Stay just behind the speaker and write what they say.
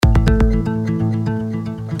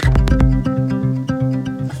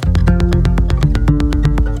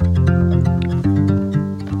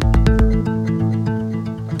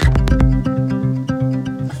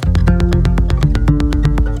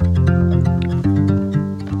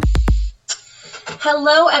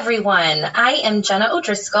Hello, everyone. I am Jenna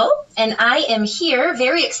O'Driscoll, and I am here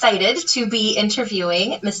very excited to be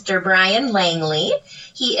interviewing Mr. Brian Langley.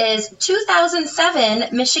 He is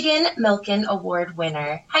 2007 Michigan Milken Award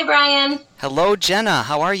winner. Hi, Brian. Hello, Jenna.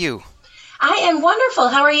 How are you? I am wonderful.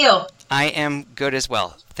 How are you? I am good as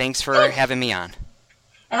well. Thanks for having me on.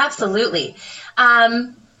 Absolutely. So,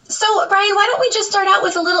 Brian, why don't we just start out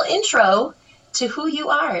with a little intro to who you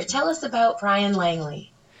are? Tell us about Brian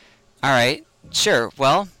Langley. All right. Sure.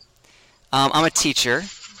 Well, I'm a teacher,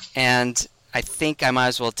 and I think I might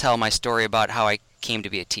as well tell my story about how I came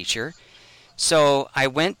to be a teacher. So I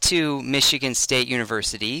went to Michigan State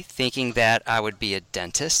University thinking that I would be a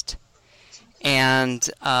dentist, and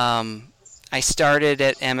I started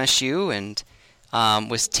at MSU and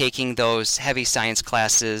was taking those heavy science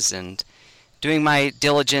classes and doing my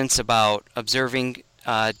diligence about observing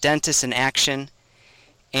dentists in action.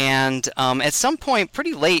 And at some point,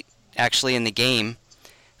 pretty late actually in the game,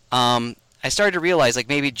 I started to realize, like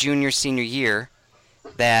maybe junior, senior year,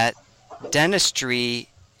 that dentistry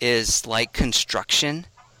is like construction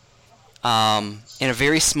in a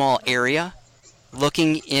very small area,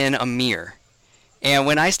 looking in a mirror. And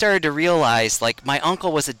when I started to realize, like, my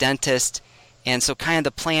uncle was a dentist, and so kind of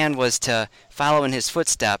the plan was to follow in his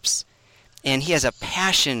footsteps, and he has a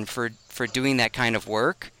passion for doing that kind of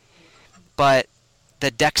work, but the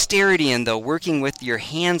dexterity and the working with your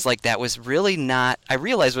hands like that was really not, I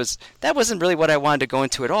realized that wasn't really what I wanted to go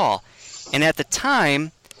into at all. And at the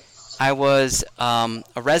time, I was a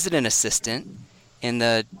resident assistant in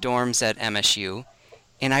the dorms at MSU,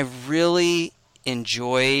 and I really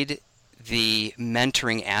enjoyed the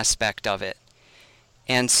mentoring aspect of it.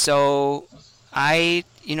 And so I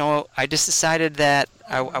just decided that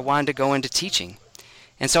I wanted to go into teaching.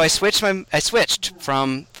 And so I switched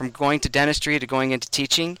from going to dentistry to going into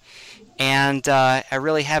teaching, and I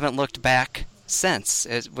really haven't looked back since.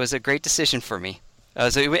 It was a great decision for me.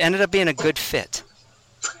 So it ended up being a good fit.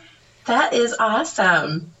 That is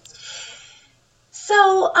awesome.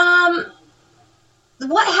 So,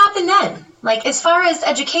 what happened then? Like, as far as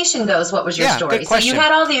education goes, what was your story? Good question. So you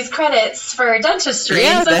had all these credits for dentistry,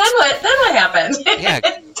 yeah, so then what happened? Yeah.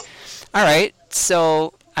 All right.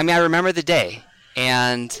 So, I remember the day,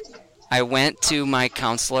 and I went to my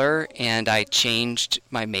counselor, and I changed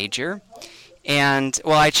my major,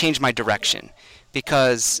 I changed my direction,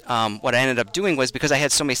 because what I ended up doing was, because I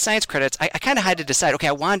had so many science credits, I kind of had to decide, okay,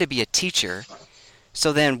 I wanted to be a teacher,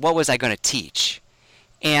 so then what was I going to teach?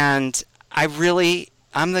 And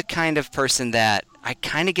I'm the kind of person that I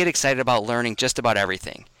kind of get excited about learning just about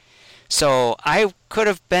everything. So I could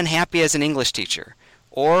have been happy as an English teacher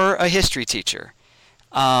or a history teacher.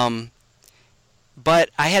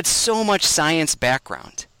 But I had so much science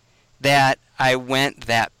background that I went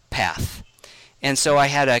that path. And so I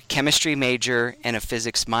had a chemistry major and a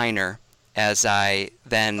physics minor as I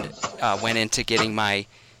then went into getting my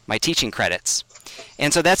teaching credits.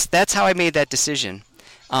 And so that's how I made that decision.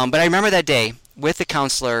 But I remember that day with the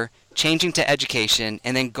counselor, changing to education,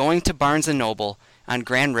 and then going to Barnes & Noble on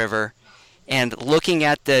Grand River and looking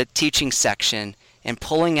at the teaching section and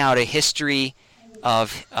pulling out a history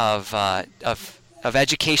of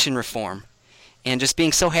education reform, and just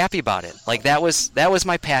being so happy about it. Like, that was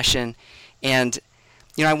my passion, and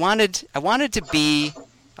I wanted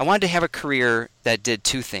to have a career that did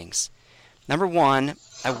two things. Number one,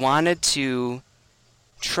 I wanted to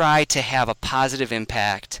try to have a positive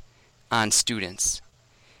impact on students.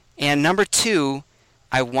 And number two,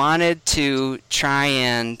 I wanted to try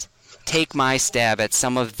and take my stab at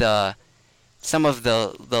some of the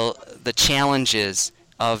challenges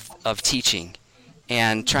of teaching,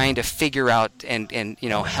 and trying to figure out and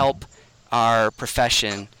help our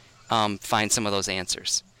profession find some of those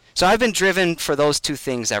answers. So I've been driven for those two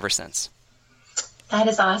things ever since. That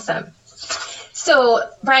is awesome. So,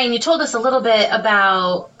 Brian, you told us a little bit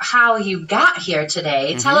about how you got here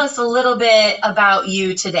today. Mm-hmm. Tell us a little bit about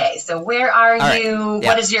you today. So where are you?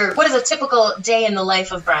 Yeah. What does a typical day in the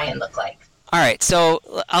life of Brian look like? All right. So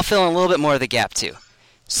I'll fill in a little bit more of the gap too.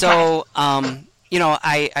 So,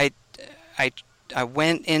 I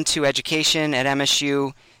went into education at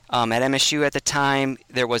MSU. At MSU at the time,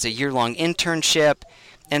 there was a year-long internship.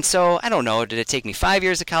 And so, I don't know, did it take me 5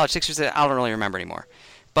 years of college, 6 years? I don't really remember anymore.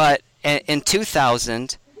 But in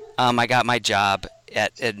 2000, I got my job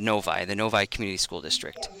at Novi, the Novi Community School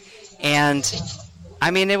District. And,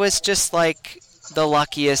 it was just like the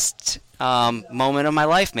luckiest moment of my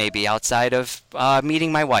life, maybe, outside of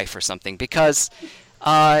meeting my wife or something. Because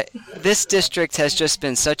this district has just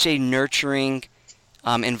been such a nurturing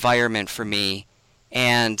environment for me.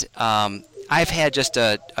 And I've had just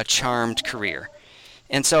a charmed career.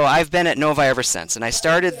 And so I've been at Novi ever since. And I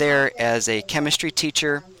started there as a chemistry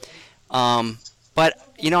teacher. But,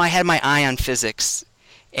 I had my eye on physics.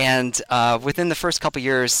 And within the first couple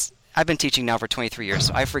years, I've been teaching now for 23 years,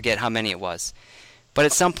 so I forget how many it was. But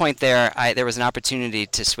at some point there was an opportunity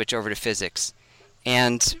to switch over to physics.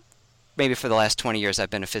 And maybe for the last 20 years, I've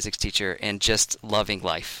been a physics teacher and just loving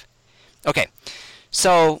life. Okay,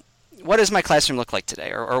 so what does my classroom look like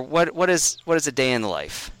today? Or what is a day in the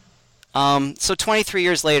life? So 23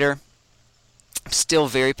 years later, I'm still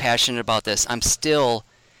very passionate about this. I'm still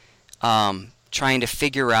trying to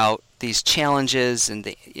figure out these challenges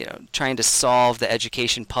and trying to solve the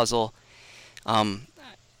education puzzle.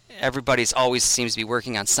 Everybody's always seems to be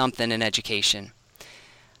working on something in education.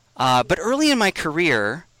 But early in my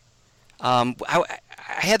career, I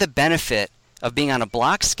had the benefit of being on a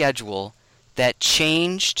block schedule that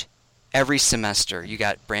changed every semester. You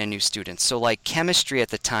got brand new students. So like chemistry at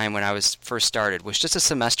the time when I was first started was just a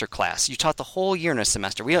semester class. You taught the whole year in a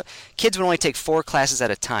semester. Kids would only take 4 classes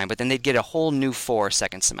at a time, but then they'd get a whole new 4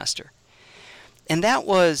 second semester. And that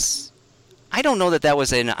was, I don't know that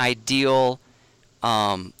was an ideal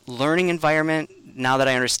learning environment now that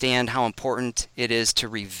I understand how important it is to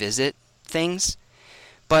revisit things.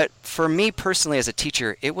 But for me personally as a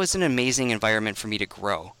teacher, it was an amazing environment for me to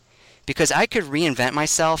grow because I could reinvent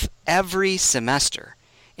myself every semester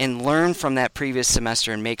and learn from that previous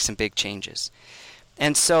semester and make some big changes.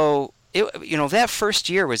 And so, that first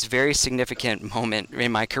year was a very significant moment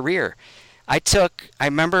in my career. I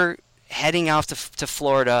remember heading out to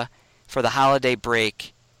Florida for the holiday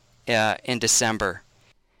break in December.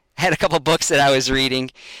 I had a couple books that I was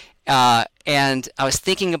reading, and I was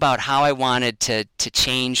thinking about how I wanted to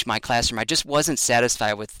change my classroom. I just wasn't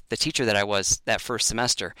satisfied with the teacher that I was that first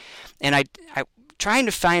semester. And I trying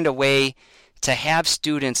to find a way to have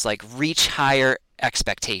students like reach higher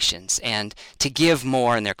expectations and to give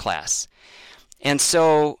more in their class. And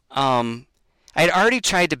so I had already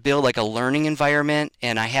tried to build like a learning environment,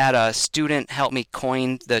 and I had a student help me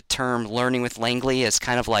coin the term learning with Langley as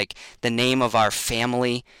kind of like the name of our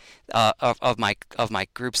family of my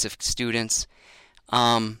groups of students.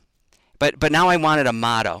 But now I wanted a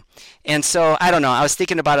motto. And so, I don't know, I was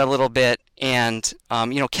thinking about it a little bit, and,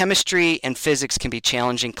 chemistry and physics can be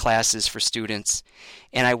challenging classes for students,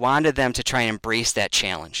 and I wanted them to try and embrace that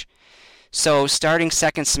challenge. So starting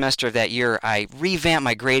second semester of that year, I revamped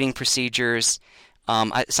my grading procedures,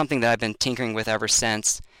 something that I've been tinkering with ever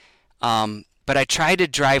since. But I tried to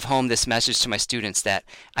drive home this message to my students that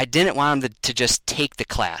I didn't want them to just take the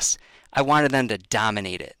class. I wanted them to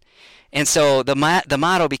dominate it. And so the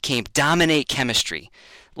motto became dominate chemistry.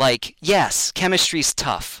 Like, yes, chemistry's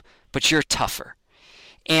tough, but you're tougher.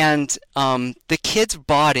 And the kids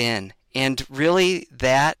bought in, and really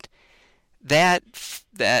that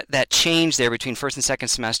change there between first and second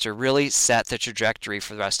semester really set the trajectory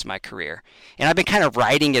for the rest of my career. And I've been kind of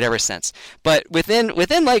riding it ever since. But within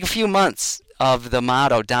like a few months of the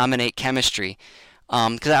motto, dominate chemistry,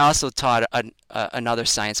 because I also taught another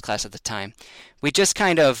science class at the time, we just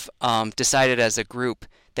kind of decided as a group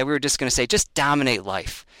that we were just going to say, just dominate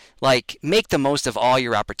life. Like, make the most of all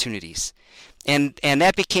your opportunities. And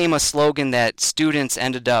that became a slogan that students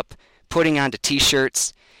ended up putting onto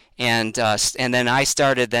T-shirts. And then I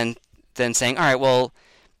started then saying, all right, well,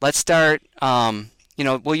 let's start,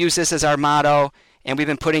 we'll use this as our motto, and we've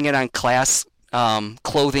been putting it on class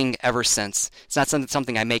clothing ever since. It's not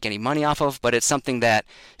something I make any money off of, but it's something that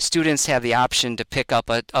students have the option to pick up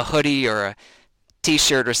a hoodie or a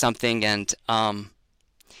T-shirt or something and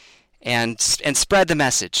spread the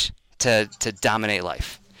message to dominate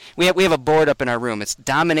life. We have a board up in our room. It's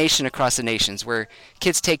Domination Across the Nations, where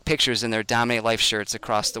kids take pictures in their Dominate Life shirts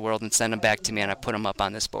across the world and send them back to me, and I put them up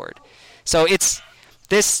on this board. So it's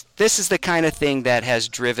this is the kind of thing that has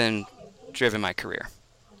driven my career.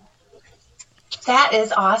 That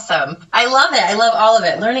is awesome. I love it. I love all of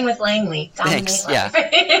it. Learning with Langley. Thanks. Life.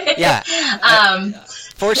 Yeah. Yeah.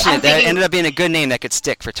 Fortunate that it ended up being a good name that could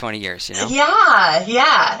stick for 20 years.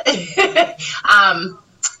 Yeah.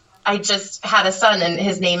 I just had a son, and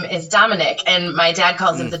his name is Dominic, and my dad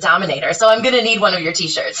calls him the Dominator. So I'm going to need one of your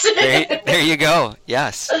T-shirts. There you go.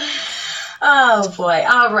 Yes. Oh, boy.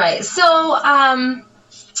 All right. So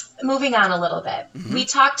moving on a little bit. Mm-hmm. We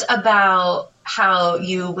talked about how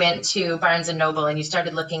you went to Barnes & Noble and you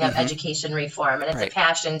started looking up education reform, and it's a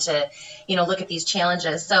passion to, look at these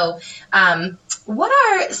challenges. So what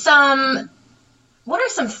are some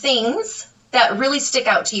things that really stick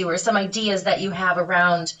out to you, or some ideas that you have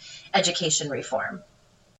around education reform?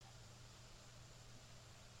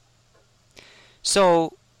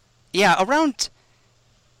 So, yeah, around,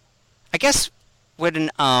 I guess,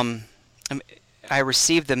 when I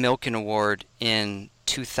received the Milken Award in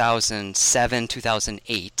 2007,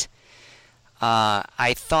 2008,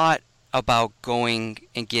 I thought about going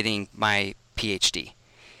and getting my PhD.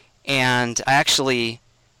 And I actually,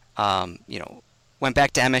 went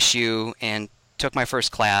back to MSU and took my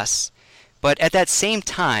first class. But at that same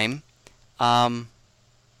time, I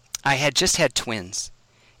had just had twins.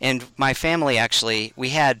 And my family actually, we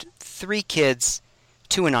had 3 kids,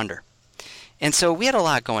 2 and under. And so we had a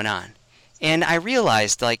lot going on. And I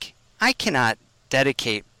realized, like, I cannot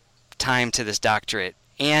dedicate time to this doctorate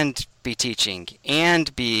and be teaching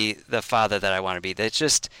and be the father that I want to be. There's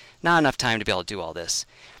just not enough time to be able to do all this.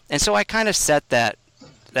 And so I kind of set that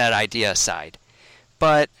idea aside.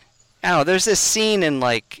 But, I don't know, there's this scene in,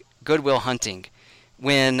 like, Good Will Hunting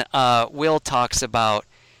when Will talks about,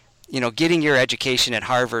 getting your education at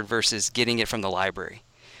Harvard versus getting it from the library.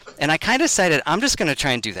 And I kind of decided I'm just going to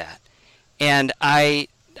try and do that. And I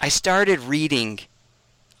started reading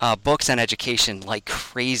books on education like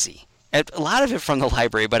crazy. A lot of it from the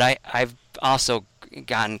library, but I've also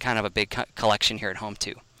gotten kind of a big collection here at home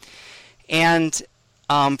too. And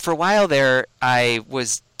for a while there, I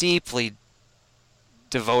was deeply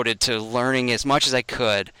devoted to learning as much as I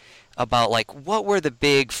could about, like, what were the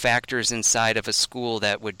big factors inside of a school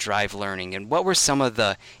that would drive learning, and what were some of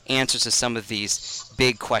the answers to some of these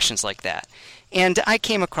big questions like that. And I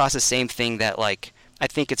came across the same thing that, like, I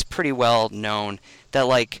think it's pretty well known that,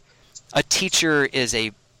 like, a teacher is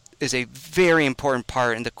a very important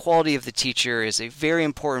part, and the quality of the teacher is a very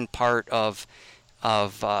important part of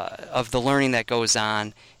the learning that goes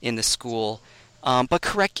on in the school. But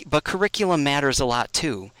curriculum matters a lot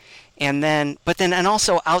too. And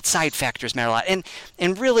also outside factors matter a lot.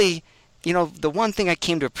 And really, the one thing I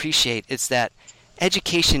came to appreciate is that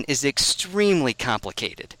education is extremely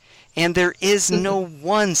complicated. And there is no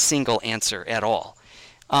one single answer at all.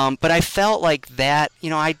 But I felt like that,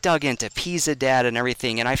 I dug into PISA data and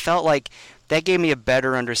everything, and I felt like that gave me a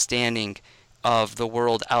better understanding of the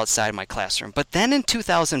world outside my classroom. But then in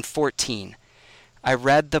 2014, I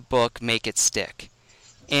read the book Make It Stick.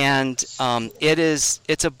 And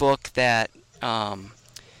it's a book that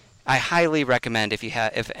I highly recommend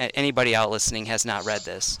if anybody out listening has not read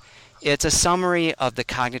this. It's a summary of the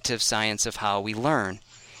cognitive science of how we learn.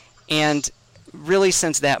 And really,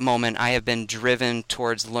 since that moment, I have been driven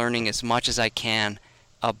towards learning as much as I can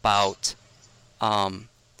about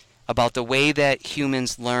the way that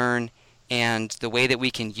humans learn and the way that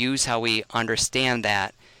we can use how we understand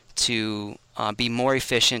that to be more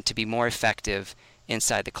efficient, to be more effective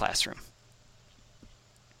inside the classroom.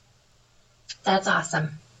 That's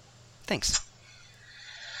awesome. Thanks.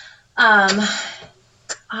 All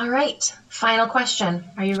right. Final question.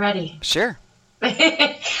 Are you ready? Sure.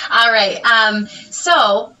 All right.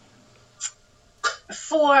 So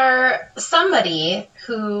for somebody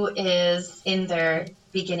who is in their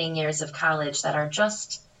beginning years of college that are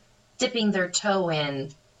just dipping their toe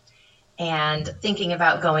in and thinking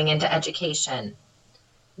about going into education,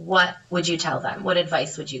 what would you tell them? What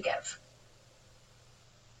advice would you give?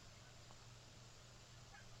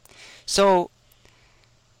 So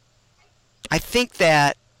I think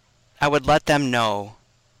that I would let them know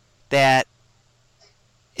that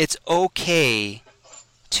it's okay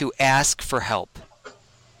to ask for help.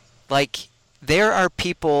 Like, there are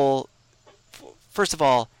people, first of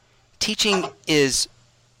all, teaching is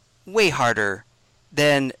way harder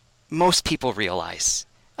than most people realize.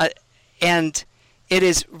 And it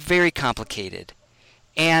is very complicated.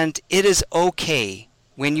 And it is okay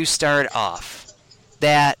when you start off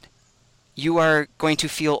that you are going to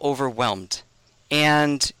feel overwhelmed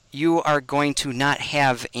and you are going to not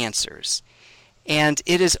have answers. And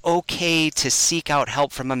it is okay to seek out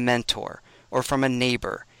help from a mentor or from a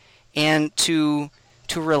neighbor and to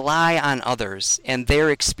rely on others and their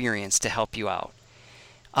experience to help you out.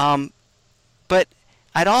 But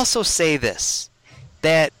I'd also say this,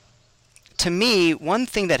 that to me, one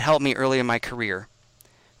thing that helped me early in my career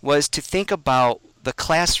was to think about the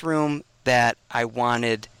classroom that I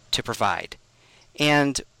wanted to provide.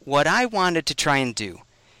 And what I wanted to try and do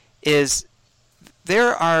is,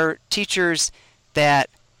 there are teachers that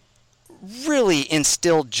really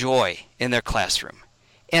instill joy in their classroom.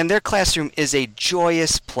 And their classroom is a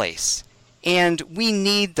joyous place. And we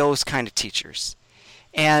need those kind of teachers.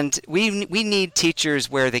 And we need teachers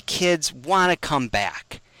where the kids want to come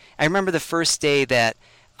back. I remember the first day that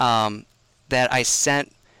I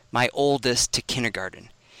sent my oldest to kindergarten.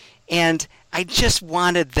 And I just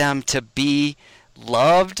wanted them to be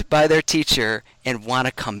loved by their teacher and want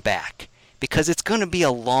to come back, because it's going to be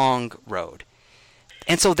a long road.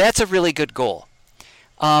 And so that's a really good goal.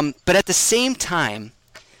 But at the same time,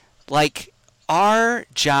 like, our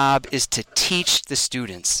job is to teach the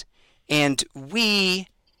students, and we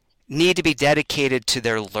need to be dedicated to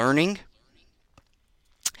their learning.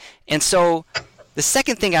 And so the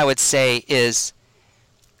second thing I would say is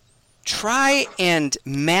try and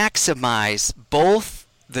maximize both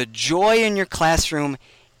the joy in your classroom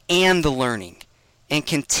and the learning, and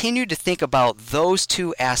continue to think about those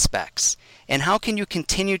two aspects. And how can you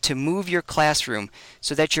continue to move your classroom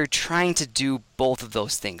so that you're trying to do both of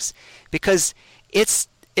those things? Because I'm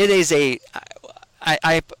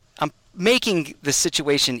making the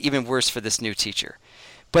situation even worse for this new teacher.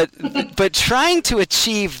 But trying to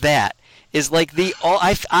achieve that is like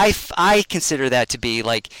I consider that to be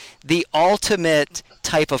like the ultimate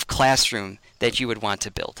type of classroom that you would want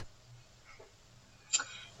to build.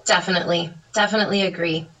 Definitely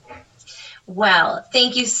agree. Well,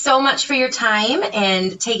 thank you so much for your time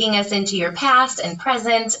and taking us into your past and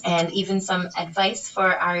present and even some advice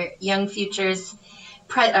for our young future. Is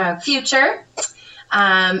there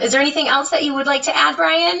anything else that you would like to add,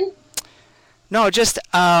 Brian? No, just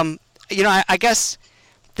I guess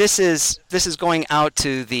this is going out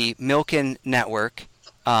to the Milken Network,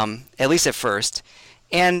 at least at first,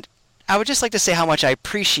 and I would just like to say how much I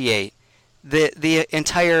appreciate the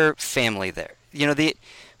entire family there.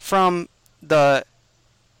 From the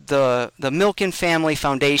Milken Family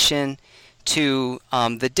Foundation to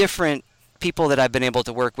the different people that I've been able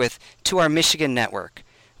to work with to our Michigan network.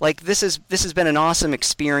 Like this has been an awesome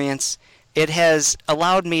experience. It has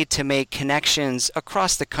allowed me to make connections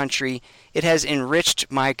across the country. It has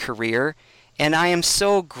enriched my career, and I am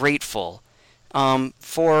so grateful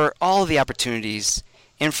for all of the opportunities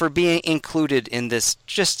and for being included in this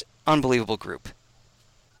just unbelievable group.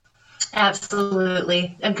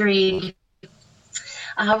 Absolutely. Agreed.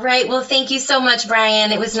 All right. Well, thank you so much,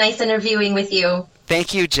 Brian. It was nice interviewing with you.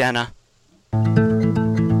 Thank you, Jenna.